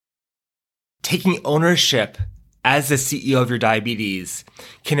Taking ownership as the CEO of your diabetes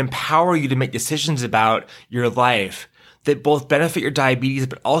can empower you to make decisions about your life that both benefit your diabetes,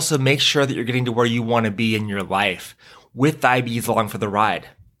 but also make sure that you're getting to where you want to be in your life with diabetes along for the ride.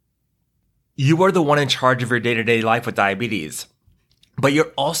 You are the one in charge of your day-to-day life with diabetes, but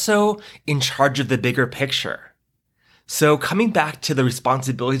you're also in charge of the bigger picture. So coming back to the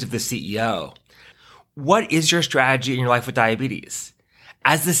responsibilities of the CEO, what is your strategy in your life with diabetes?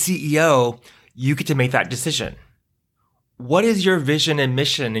 As the CEO, you get to make that decision. What is your vision and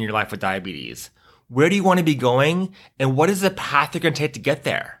mission in your life with diabetes? Where do you want to be going? And what is the path you're going to take to get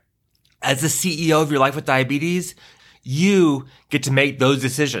there? As the CEO of your life with diabetes, you get to make those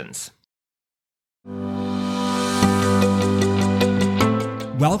decisions.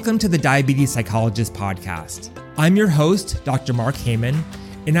 Welcome to the Diabetes Psychologist Podcast. I'm your host, Dr. Mark Heyman,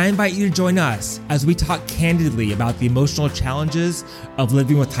 and I invite you to join us as we talk candidly about the emotional challenges of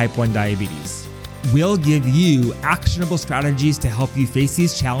living with type 1 diabetes. We'll give you actionable strategies to help you face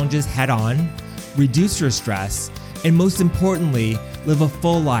these challenges head on, reduce your stress, and most importantly, live a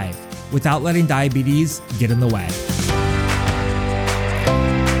full life without letting diabetes get in the way.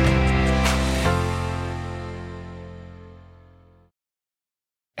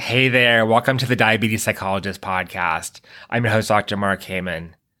 Hey there, welcome to the Diabetes Psychologist Podcast. I'm your host, Dr. Mark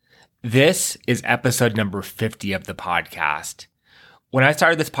Heyman. This is episode number 50 of the podcast. When I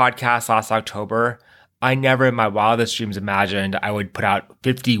started this podcast last October, I never in my wildest dreams imagined I would put out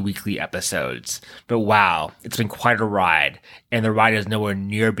 50 weekly episodes. But wow, it's been quite a ride, and the ride is nowhere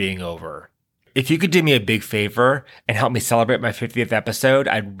near being over. If you could do me a big favor and help me celebrate my 50th episode,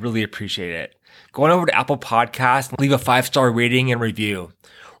 I'd really appreciate it. Go on over to Apple Podcasts and leave a 5-star rating and review.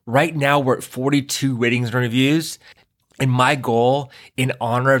 Right now, we're at 42 ratings and reviews, and my goal in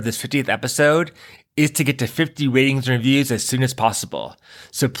honor of this 50th episode is to get to 50 ratings and reviews as soon as possible.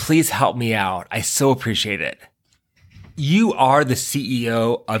 So please help me out. I so appreciate it. You are the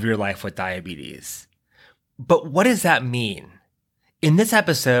CEO of your life with diabetes. But what does that mean? In this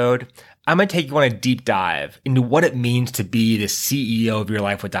episode, I'm going to take you on a deep dive into what it means to be the CEO of your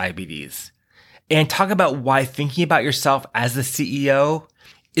life with diabetes and talk about why thinking about yourself as the CEO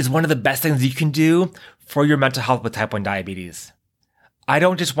is one of the best things you can do for your mental health with type 1 diabetes. I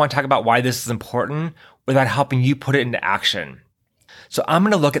don't just want to talk about why this is important without helping you put it into action. So I'm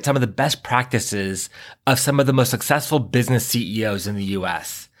going to look at some of the best practices of some of the most successful business CEOs in the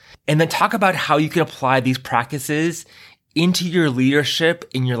US, and then talk about how you can apply these practices into your leadership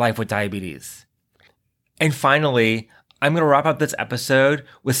in your life with diabetes. And finally, I'm going to wrap up this episode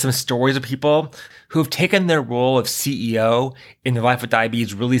with some stories of people who have taken their role of CEO in their life with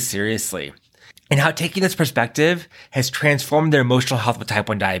diabetes really seriously, and how taking this perspective has transformed their emotional health with type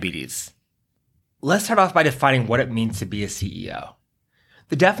 1 diabetes. Let's start off by defining what it means to be a CEO.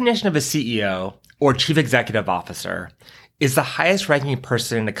 The definition of a CEO, or Chief Executive Officer, is the highest ranking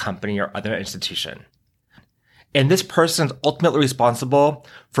person in a company or other institution. And this person is ultimately responsible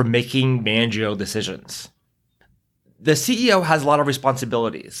for making managerial decisions. The CEO has a lot of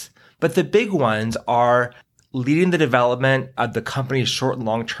responsibilities, but the big ones are leading the development of the company's short and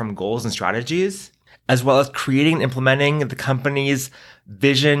long-term goals and strategies, as well as creating and implementing the company's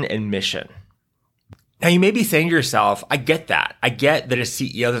vision and mission. Now, you may be saying to yourself, I get that. I get that a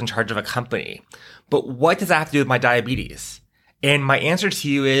CEO is in charge of a company, but what does that have to do with my diabetes? And my answer to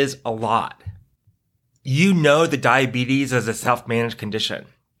you is a lot. You know that diabetes is a self-managed condition.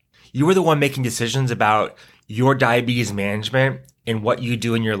 You are the one making decisions about your diabetes management and what you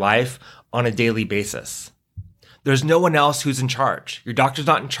do in your life on a daily basis. There's no one else who's in charge. Your doctor's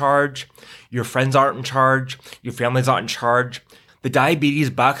not in charge. Your friends aren't in charge. Your family's not in charge. The diabetes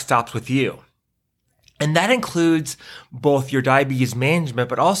buck stops with you. And that includes both your diabetes management,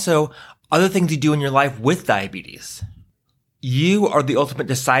 but also other things you do in your life with diabetes. You are the ultimate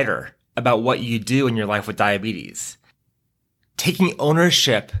decider about what you do in your life with diabetes. Taking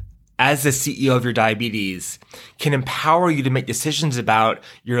ownership as the CEO of your diabetes can empower you to make decisions about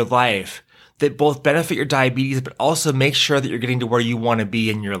your life that both benefit your diabetes, but also make sure that you're getting to where you want to be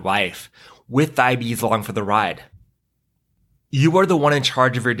in your life with diabetes along for the ride. You are the one in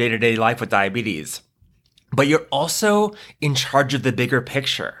charge of your day-to-day life with diabetes, but you're also in charge of the bigger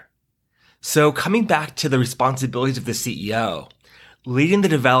picture. So coming back to the responsibilities of the CEO, leading the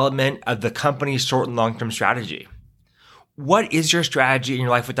development of the company's short and long-term strategy. What is your strategy in your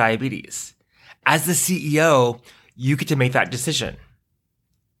life with diabetes? As the CEO, you get to make that decision.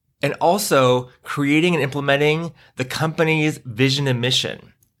 And also creating and implementing the company's vision and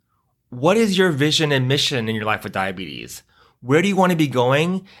mission. What is your vision and mission in your life with diabetes? Where do you want to be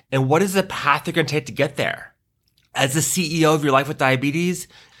going? And what is the path you're going to take to get there? As the CEO of your life with diabetes,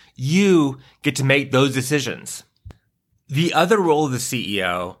 You get to make those decisions. The other role of the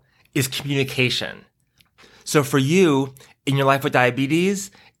CEO is communication. So for you, in your life with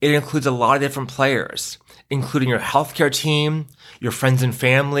diabetes, it includes a lot of different players, including your healthcare team, your friends and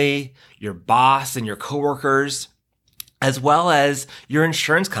family, your boss and your coworkers, as well as your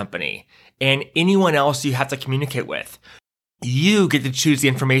insurance company and anyone else you have to communicate with. You get to choose the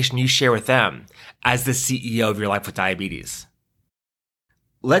information you share with them as the CEO of your life with diabetes.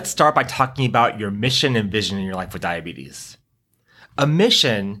 Let's start by talking about your mission and vision in your life with diabetes. A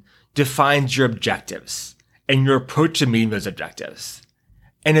mission defines your objectives and your approach to meeting those objectives.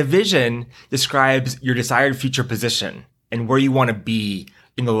 And a vision describes your desired future position and where you want to be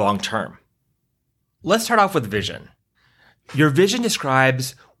in the long term. Let's start off with vision. Your vision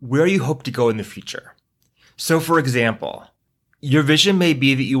describes where you hope to go in the future. So for example, your vision may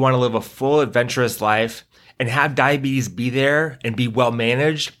be that you want to live a full, adventurous life and have diabetes be there and be well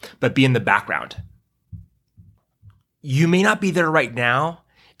managed, but be in the background. You may not be there right now,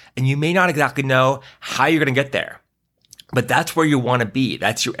 and you may not exactly know how you're going to get there, but that's where you want to be.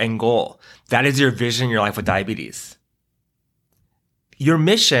 That's your end goal. That is your vision in your life with diabetes. Your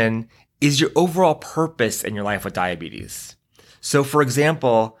mission is your overall purpose in your life with diabetes. So for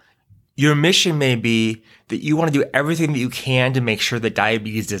example, your mission may be that you want to do everything that you can to make sure that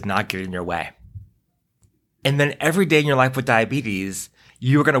diabetes does not get in your way. And then every day in your life with diabetes,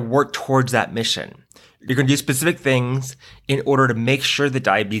 you are going to work towards that mission. You're going to do specific things in order to make sure that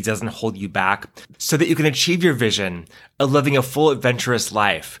diabetes doesn't hold you back so that you can achieve your vision of living a full, adventurous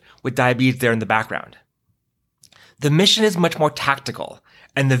life with diabetes there in the background. The mission is much more tactical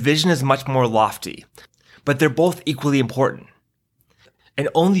and the vision is much more lofty, but they're both equally important. And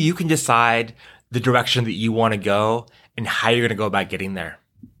only you can decide the direction that you want to go and how you're going to go about getting there.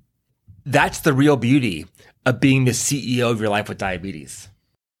 That's the real beauty of being the CEO of your life with diabetes.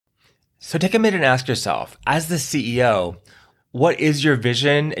 So take a minute and ask yourself, as the CEO, what is your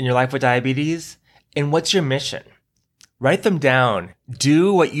vision in your life with diabetes? And what's your mission? Write them down.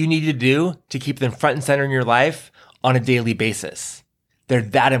 Do what you need to do to keep them front and center in your life on a daily basis. They're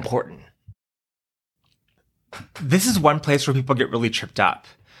that important. This is one place where people get really tripped up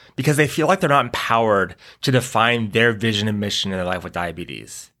because they feel like they're not empowered to define their vision and mission in their life with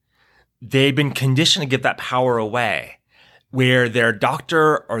diabetes. They've been conditioned to give that power away, where their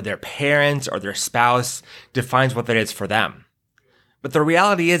doctor or their parents or their spouse defines what that is for them. But the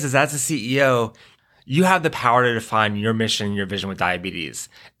reality is as a CEO, you have the power to define your mission and your vision with diabetes,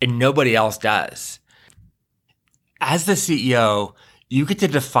 and nobody else does. As the CEO, you get to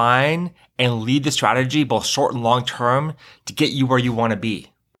define and lead the strategy, both short and long term, to get you where you want to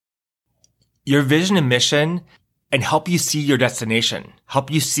be. Your vision and mission and help you see your destination,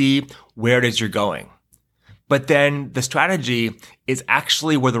 help you see where it is you're going. But then the strategy is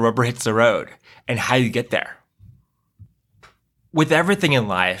actually where the rubber hits the road and how you get there. With everything in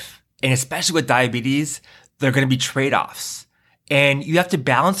life, and especially with diabetes, there are going to be trade-offs. And you have to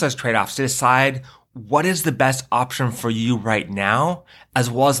balance those trade-offs to decide what is the best option for you right now, as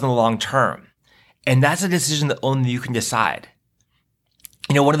well as in the long term. And that's a decision that only you can decide.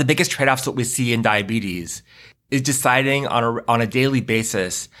 You know, one of the biggest trade-offs that we see in diabetes is deciding on a daily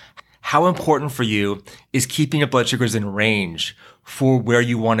basis how important for you is keeping your blood sugars in range for where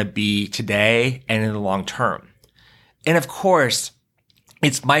you want to be today and in the long term. And of course,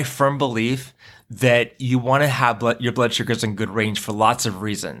 it's my firm belief that you want to have your blood sugars in good range for lots of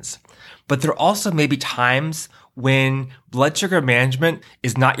reasons. But there also may be times when blood sugar management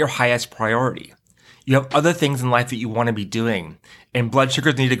is not your highest priority. You have other things in life that you want to be doing, and blood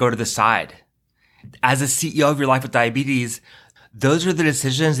sugars need to go to the side. As a CEO of your life with diabetes, those are the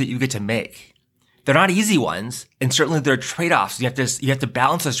decisions that you get to make. They're not easy ones, and certainly there are trade-offs. You have to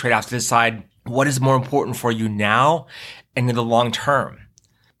balance those trade-offs to decide what is more important for you now and in the long term.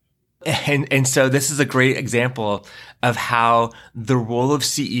 And so this is a great example of how the role of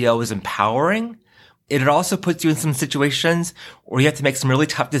CEO is empowering. It also puts you in some situations where you have to make some really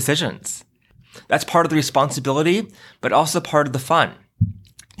tough decisions. That's part of the responsibility, but also part of the fun.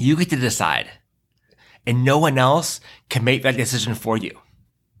 You get to decide, and no one else can make that decision for you.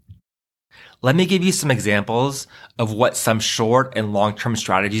 Let me give you some examples of what some short and long-term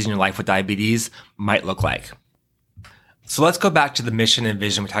strategies in your life with diabetes might look like. So let's go back to the mission and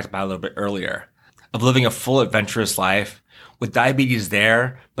vision we talked about a little bit earlier of living a full, adventurous life with diabetes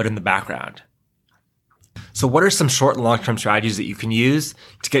there, but in the background. So what are some short and long-term strategies that you can use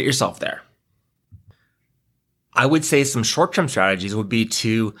to get yourself there? I would say some short-term strategies would be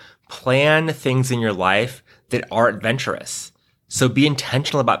to plan things in your life that are adventurous. So be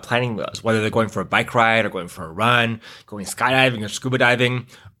intentional about planning those, whether they're going for a bike ride or going for a run, going skydiving or scuba diving,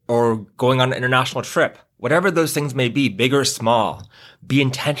 or going on an international trip. Whatever those things may be, big or small, be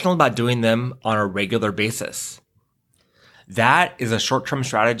intentional about doing them on a regular basis. That is a short-term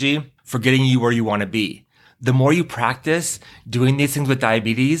strategy for getting you where you want to be. The more you practice doing these things with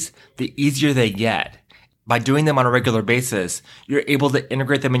diabetes, the easier they get. By doing them on a regular basis, you're able to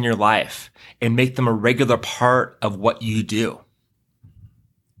integrate them in your life and make them a regular part of what you do.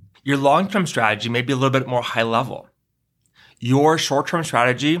 Your long-term strategy may be a little bit more high level. Your short-term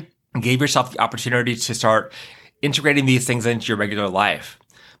strategy gave yourself the opportunity to start integrating these things into your regular life.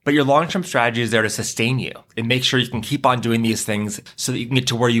 But your long-term strategy is there to sustain you and make sure you can keep on doing these things so that you can get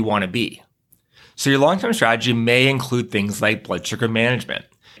to where you want to be. So your long-term strategy may include things like blood sugar management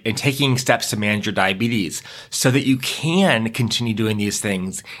and taking steps to manage your diabetes so that you can continue doing these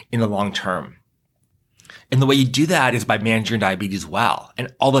things in the long term. And the way you do that is by managing your diabetes well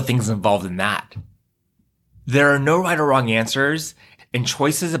and all the things involved in that. There are no right or wrong answers, and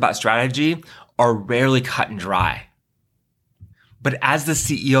choices about strategy are rarely cut and dry. But as the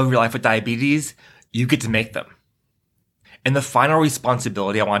CEO of your life with diabetes, you get to make them. And the final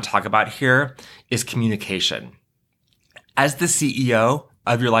responsibility I want to talk about here is communication. As the CEO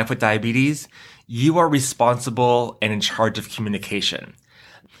of your life with diabetes, you are responsible and in charge of communication.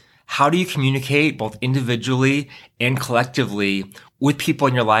 How do you communicate both individually and collectively with people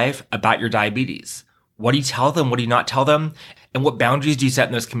in your life about your diabetes? What do you tell them? What do you not tell them? And what boundaries do you set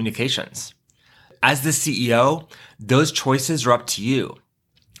in those communications? As the CEO, those choices are up to you,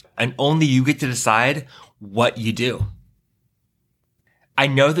 and only you get to decide what you do. I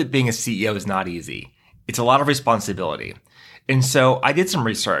know that being a CEO is not easy. It's a lot of responsibility. And so I did some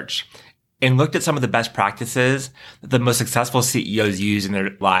research and looked at some of the best practices that the most successful CEOs use in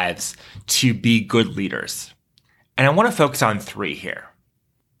their lives to be good leaders. And I want to focus on 3 here.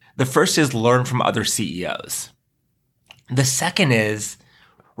 The first is learn from other CEOs. The second is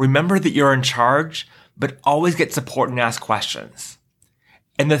remember that you're in charge, but always get support and ask questions.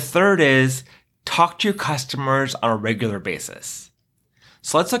 And the third is talk to your customers on a regular basis.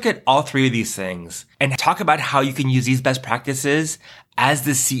 So let's look at all 3 of these things and talk about how you can use these best practices as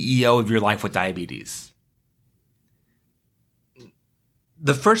the CEO of your life with diabetes.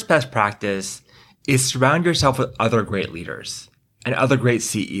 The first best practice is surround yourself with other great leaders and other great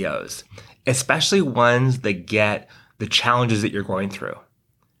CEOs, especially ones that get the challenges that you're going through.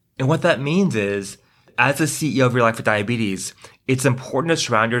 And what that means is, as the CEO of your life with diabetes, it's important to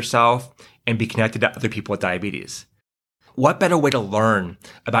surround yourself and be connected to other people with diabetes. What better way to learn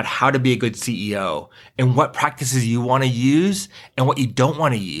about how to be a good CEO and what practices you want to use and what you don't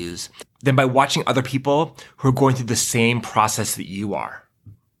want to use than by watching other people who are going through the same process that you are?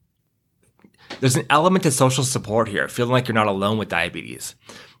 There's an element of social support here, feeling like you're not alone with diabetes.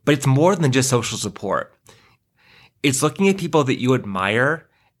 But it's more than just social support. It's looking at people that you admire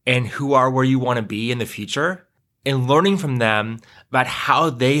and who are where you want to be in the future and learning from them about how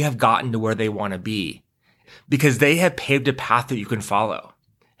they have gotten to where they want to be, because they have paved a path that you can follow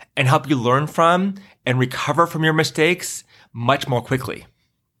and help you learn from and recover from your mistakes much more quickly.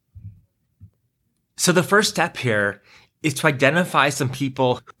 So the first step here is to identify some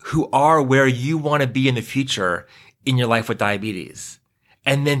people who are where you want to be in the future in your life with diabetes,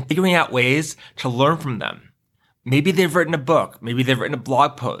 and then figuring out ways to learn from them. Maybe they've written a book. Maybe they've written a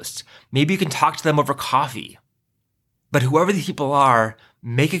blog post. Maybe you can talk to them over coffee. But whoever these people are,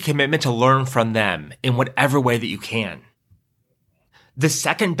 make a commitment to learn from them in whatever way that you can. The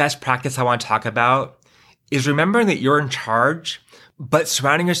second best practice I want to talk about is remembering that you're in charge, but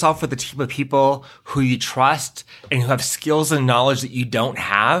surrounding yourself with a team of people who you trust and who have skills and knowledge that you don't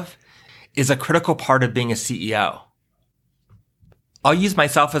have is a critical part of being a CEO. I'll use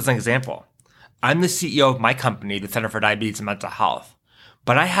myself as an example. I'm the CEO of my company, the Center for Diabetes and Mental Health,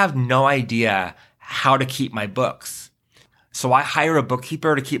 but I have no idea how to keep my books. So I hire a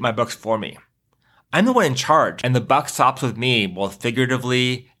bookkeeper to keep my books for me. I'm the one in charge, and the buck stops with me, both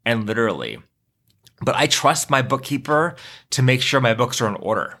figuratively and literally. But I trust my bookkeeper to make sure my books are in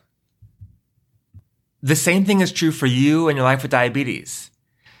order. The same thing is true for you and your life with diabetes.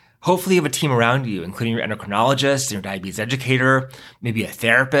 Hopefully you have a team around you, including your endocrinologist, your diabetes educator, maybe a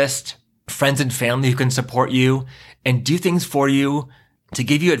therapist, friends and family who can support you and do things for you to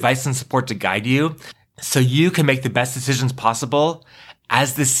give you advice and support to guide you so you can make the best decisions possible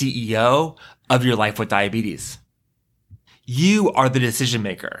as the CEO of your life with diabetes. You are the decision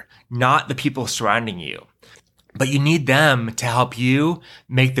maker, not the people surrounding you, but you need them to help you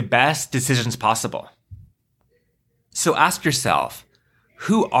make the best decisions possible. So ask yourself,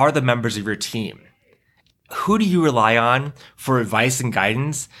 who are the members of your team? Who do you rely on for advice and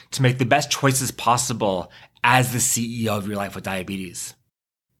guidance to make the best choices possible as the CEO of your life with diabetes?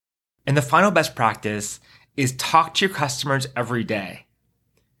 And the final best practice is talk to your customers every day.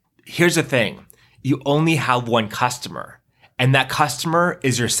 Here's the thing. You only have one customer, and that customer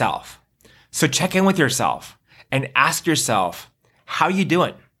is yourself. So check in with yourself and ask yourself, how are you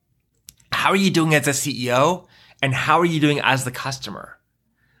doing? How are you doing as a CEO? And how are you doing as the customer?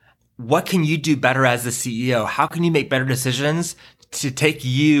 What can you do better as the CEO? How can you make better decisions to take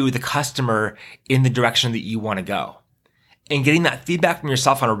you, the customer, in the direction that you want to go? And getting that feedback from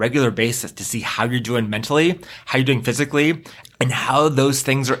yourself on a regular basis to see how you're doing mentally, how you're doing physically, and how those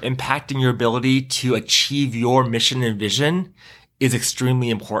things are impacting your ability to achieve your mission and vision is extremely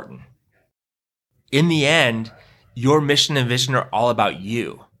important. In the end, your mission and vision are all about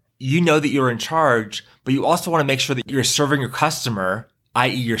you. You know that you're in charge, but you also want to make sure that you're serving your customer,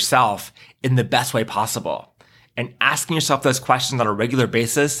 i.e. yourself, in the best way possible. And asking yourself those questions on a regular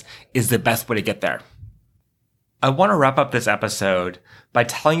basis is the best way to get there. I want to wrap up this episode by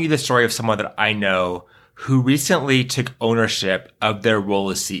telling you the story of someone that I know who recently took ownership of their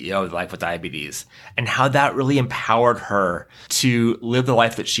role as CEO of Life with Diabetes and how that really empowered her to live the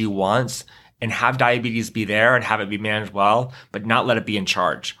life that she wants and have diabetes be there and have it be managed well, but not let it be in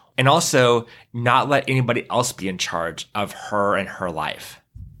charge. And also not let anybody else be in charge of her and her life.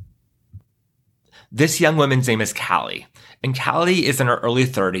 This young woman's name is Callie. And Callie is in her early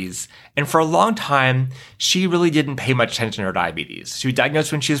 30s. And for a long time, she really didn't pay much attention to her diabetes. She was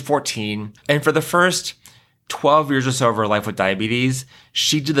diagnosed when she was 14. And for the first 12 years or so of her life with diabetes,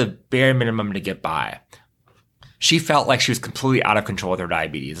 she did the bare minimum to get by. She felt like she was completely out of control with her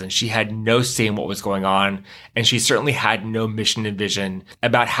diabetes and she had no say in what was going on. And she certainly had no mission and vision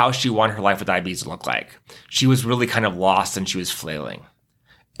about how she wanted her life with diabetes to look like. She was really kind of lost and she was flailing.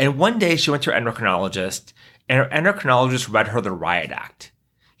 And one day she went to her endocrinologist and her endocrinologist read her the Riot Act.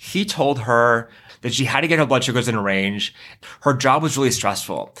 He told her that she had to get her blood sugars in range. Her job was really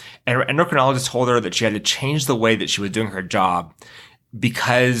stressful. And her endocrinologist told her that she had to change the way that she was doing her job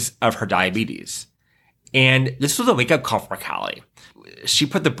because of her diabetes. And this was a wake-up call for Callie. She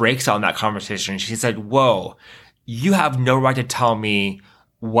put the brakes on that conversation. She said, whoa, you have no right to tell me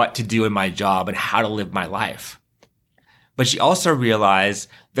what to do in my job and how to live my life. But she also realized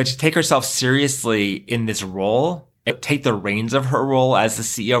that to take herself seriously in this role and take the reins of her role as the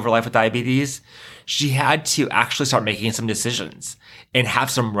CEO of her Life with Diabetes, she had to actually start making some decisions and have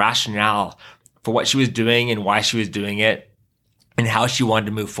some rationale for what she was doing and why she was doing it and how she wanted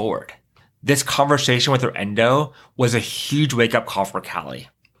to move forward. This conversation with her endo was a huge wake-up call for Callie.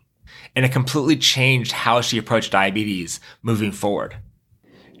 And it completely changed how she approached diabetes moving forward.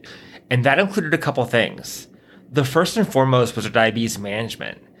 And that included a couple things. The first and foremost was her diabetes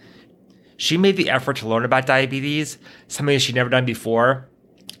management. She made the effort to learn about diabetes, something that she'd never done before,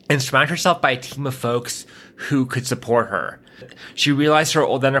 and surround herself by a team of folks who could support her. She realized her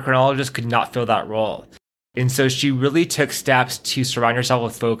old endocrinologist could not fill that role. And so she really took steps to surround herself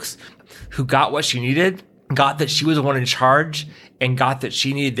with folks who got what she needed, got that she was the one in charge, and got that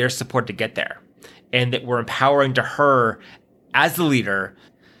she needed their support to get there. And that were empowering to her as the leader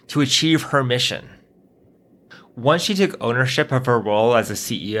to achieve her mission. Once she took ownership of her role as a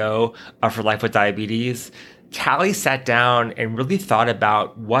CEO of her Life with Diabetes, Callie sat down and really thought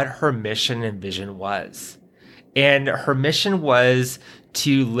about what her mission and vision was. And her mission was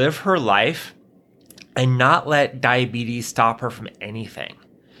to live her life and not let diabetes stop her from anything.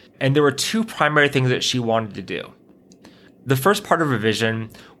 And there were two primary things that she wanted to do. The first part of her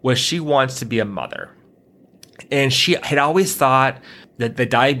vision was she wants to be a mother. And she had always thought that the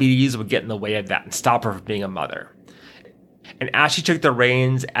diabetes would get in the way of that and stop her from being a mother. And as she took the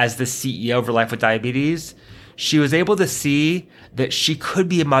reins as the CEO of her Life with Diabetes, she was able to see that she could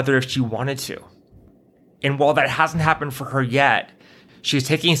be a mother if she wanted to. And while that hasn't happened for her yet, she's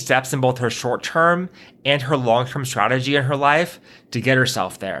taking steps in both her short-term and her long-term strategy in her life to get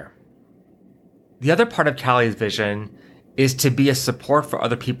herself there. The other part of Callie's vision is to be a support for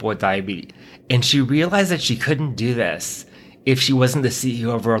other people with diabetes. And she realized that she couldn't do this if she wasn't the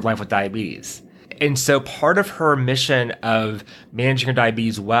CEO of her Life with Diabetes. And so part of her mission of managing her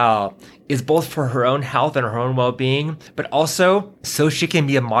diabetes well is both for her own health and her own well-being, but also so she can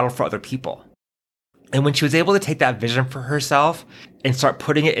be a model for other people. And when she was able to take that vision for herself and start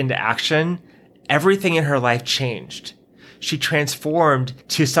putting it into action, everything in her life changed. She transformed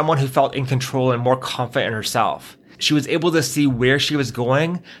to someone who felt in control and more confident in herself. She was able to see where she was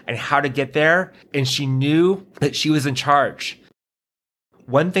going and how to get there, and she knew that she was in charge.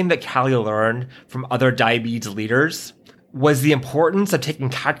 One thing that Callie learned from other diabetes leaders was the importance of taking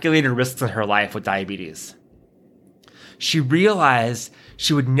calculated risks in her life with diabetes. She realized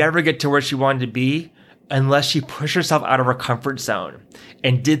she would never get to where she wanted to be unless she pushed herself out of her comfort zone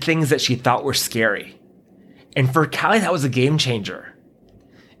and did things that she thought were scary. And for Callie, that was a game changer.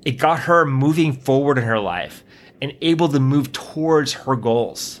 It got her moving forward in her life and able to move towards her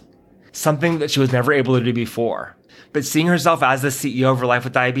goals, something that she was never able to do before. But seeing herself as the CEO of her life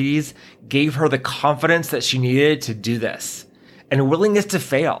with diabetes gave her the confidence that she needed to do this, and a willingness to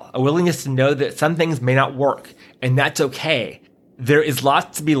fail, a willingness to know that some things may not work, and that's okay. There is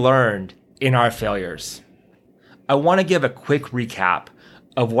lots to be learned in our failures. I want to give a quick recap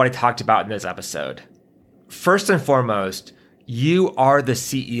of what I talked about in this episode. First and foremost, you are the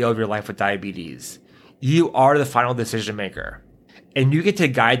CEO of your life with diabetes. You are the final decision maker, and you get to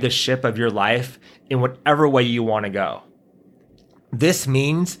guide the ship of your life in whatever way you want to go. This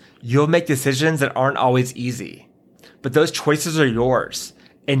means you'll make decisions that aren't always easy, but those choices are yours,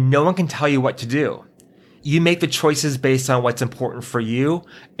 and no one can tell you what to do. You make the choices based on what's important for you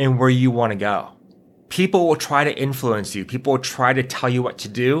and where you want to go. People will try to influence you. People will try to tell you what to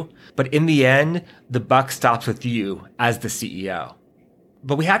do, but in the end, the buck stops with you as the CEO.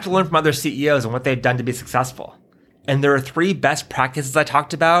 But we have to learn from other CEOs and what they've done to be successful. And there are 3 best practices I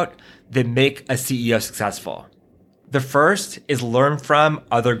talked about that make a CEO successful. The first is learn from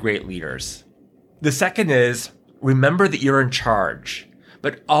other great leaders. The second is remember that you're in charge,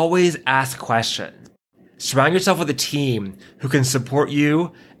 but always ask questions. Surround yourself with a team who can support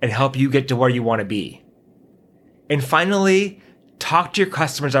you and help you get to where you want to be. And finally, talk to your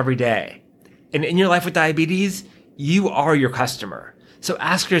customers every day. And in your life with diabetes, you are your customer. So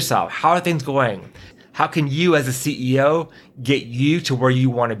ask yourself, how are things going? How can you as a CEO get you to where you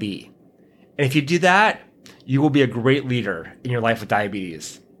want to be? And if you do that, you will be a great leader in your life with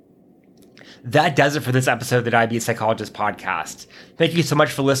diabetes. That does it for this episode of the Diabetes Psychologist Podcast. Thank you so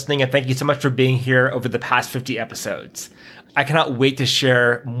much for listening, and thank you so much for being here over the past 50 episodes. I cannot wait to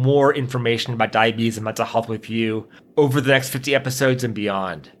share more information about diabetes and mental health with you over the next 50 episodes and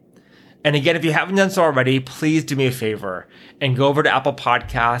beyond. And again, if you haven't done so already, please do me a favor and go over to Apple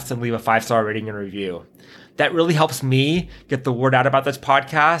Podcasts and leave a 5-star rating and review. That really helps me get the word out about this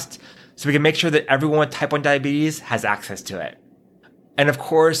podcast so we can make sure that everyone with type 1 diabetes has access to it. And of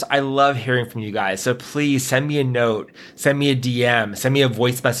course, I love hearing from you guys. So please send me a note, send me a DM, send me a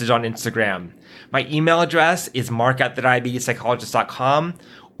voice message on Instagram. My email address is mark@thediabetespsychologist.com,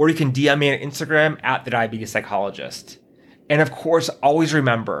 or you can DM me on Instagram @thediabetespsychologist. And of course, always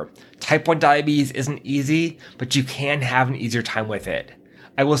remember, type 1 diabetes isn't easy, but you can have an easier time with it.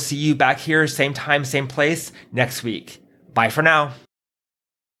 I will see you back here, same time, same place, next week. Bye for now.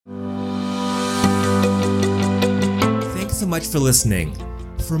 Thanks so much for listening.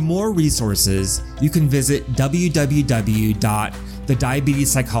 For more resources, you can visit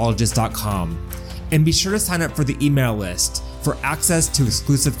www.thediabetespsychologist.com and be sure to sign up for the email list for access to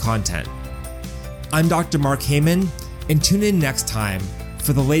exclusive content. I'm Dr. Mark Heyman, and tune in next time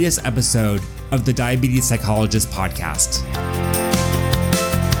for the latest episode of the Diabetes Psychologist Podcast.